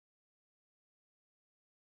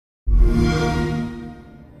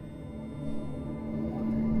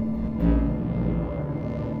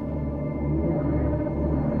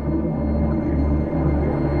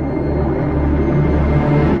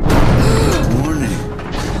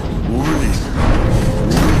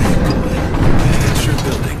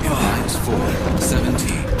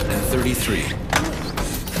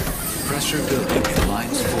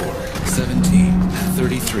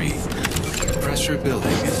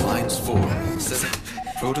Lines 4, 7.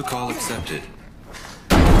 Protocol accepted.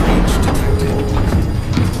 Breach detected.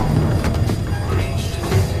 Breach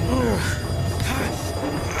detected.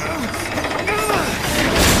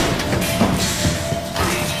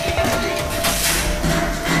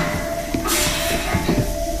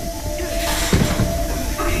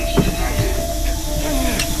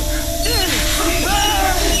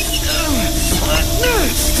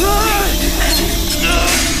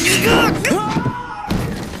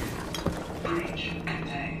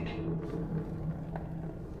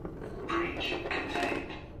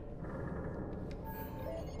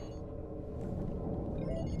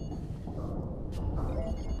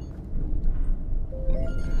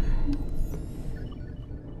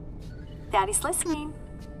 Daddy's listening.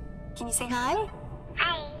 Can you say hi?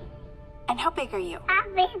 Hi. And how big are you? How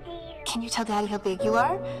big are you? Can you tell Daddy how big you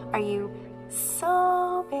are? Are you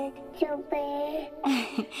so big? So big.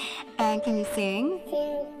 And can you sing?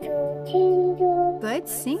 Jingle, jingle. Good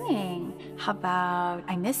singing. How about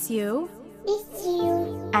I miss you? Miss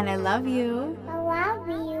you. And I love you. I love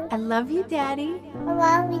you. I love you, Daddy. I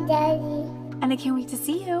love you, Daddy. And I can't wait to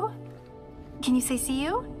see you. Can you say see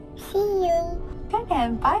you? See you. Good,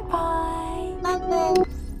 and bye-bye. Bye-bye.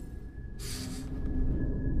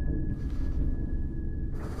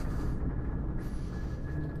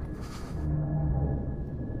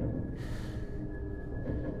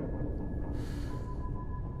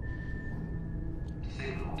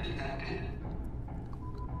 Signal detected.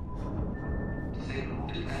 Signal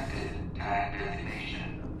detected. Tag designation.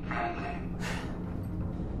 Friendly.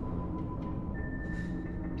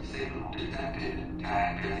 Signal detected.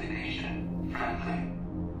 Tag designation. Friendly.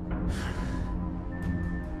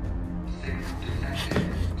 Signal detected.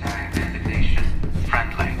 Tag designation.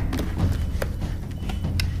 Friendly.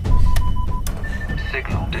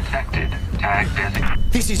 Signal detected. Tag designation.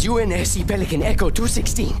 This is UNSC Pelican Echo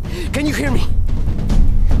 216. Can you hear me?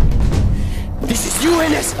 This is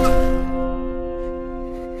UNS...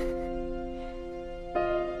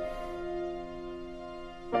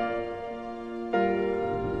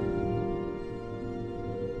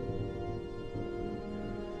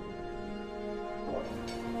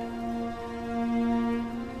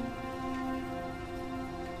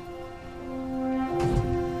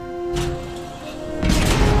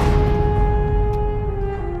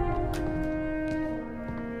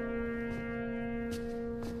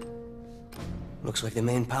 Looks like the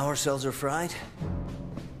main power cells are fried.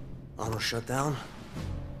 Armor shut down.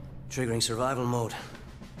 Triggering survival mode.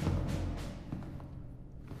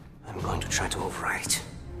 I'm going to try to overwrite.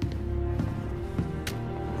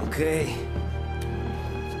 Okay.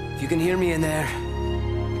 If you can hear me in there,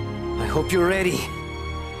 I hope you're ready.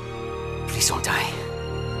 Please don't die.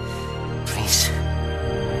 Please.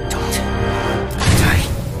 Don't die.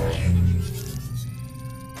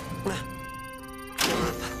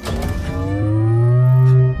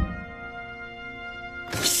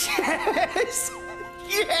 Yes!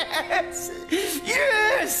 Yes!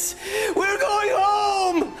 Yes! We're going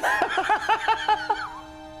home!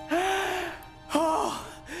 Oh,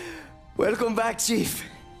 welcome back, Chief.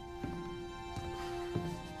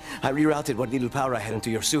 I rerouted what little power I had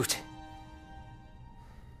into your suit.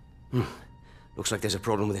 Looks like there's a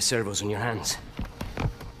problem with the servos in your hands.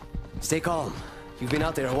 Stay calm. You've been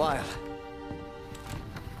out there a while.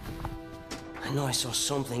 I know I saw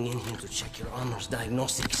something in here to check your armor's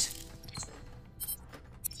diagnostics.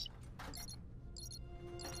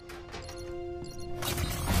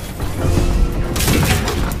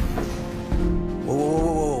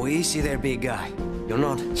 Whoa, easy there, big guy. You're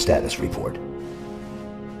not... Status report.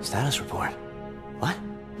 Status report? What?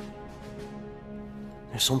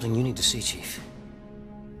 There's something you need to see, Chief.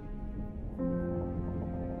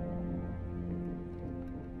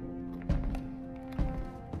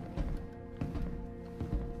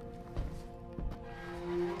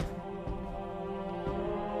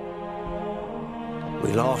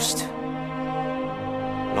 We lost.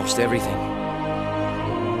 Lost everything.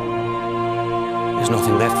 There's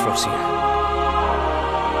nothing left for us here.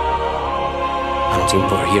 I don't think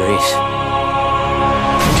Bar here is.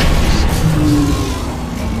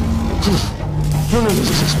 No.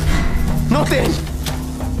 Not then!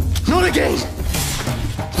 Not again!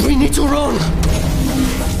 We need to run!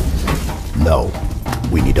 No.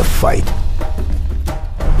 We need to fight.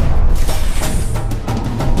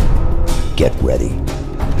 Get ready.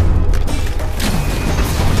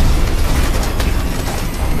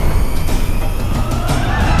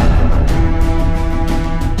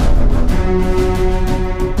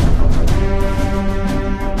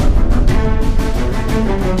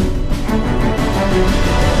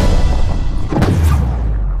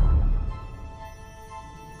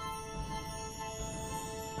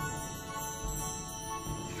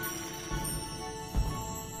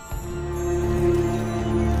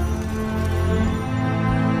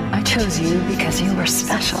 chose you because you were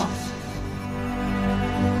special.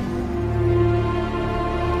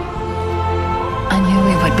 I knew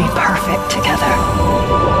we would be perfect together.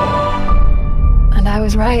 And I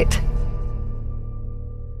was right.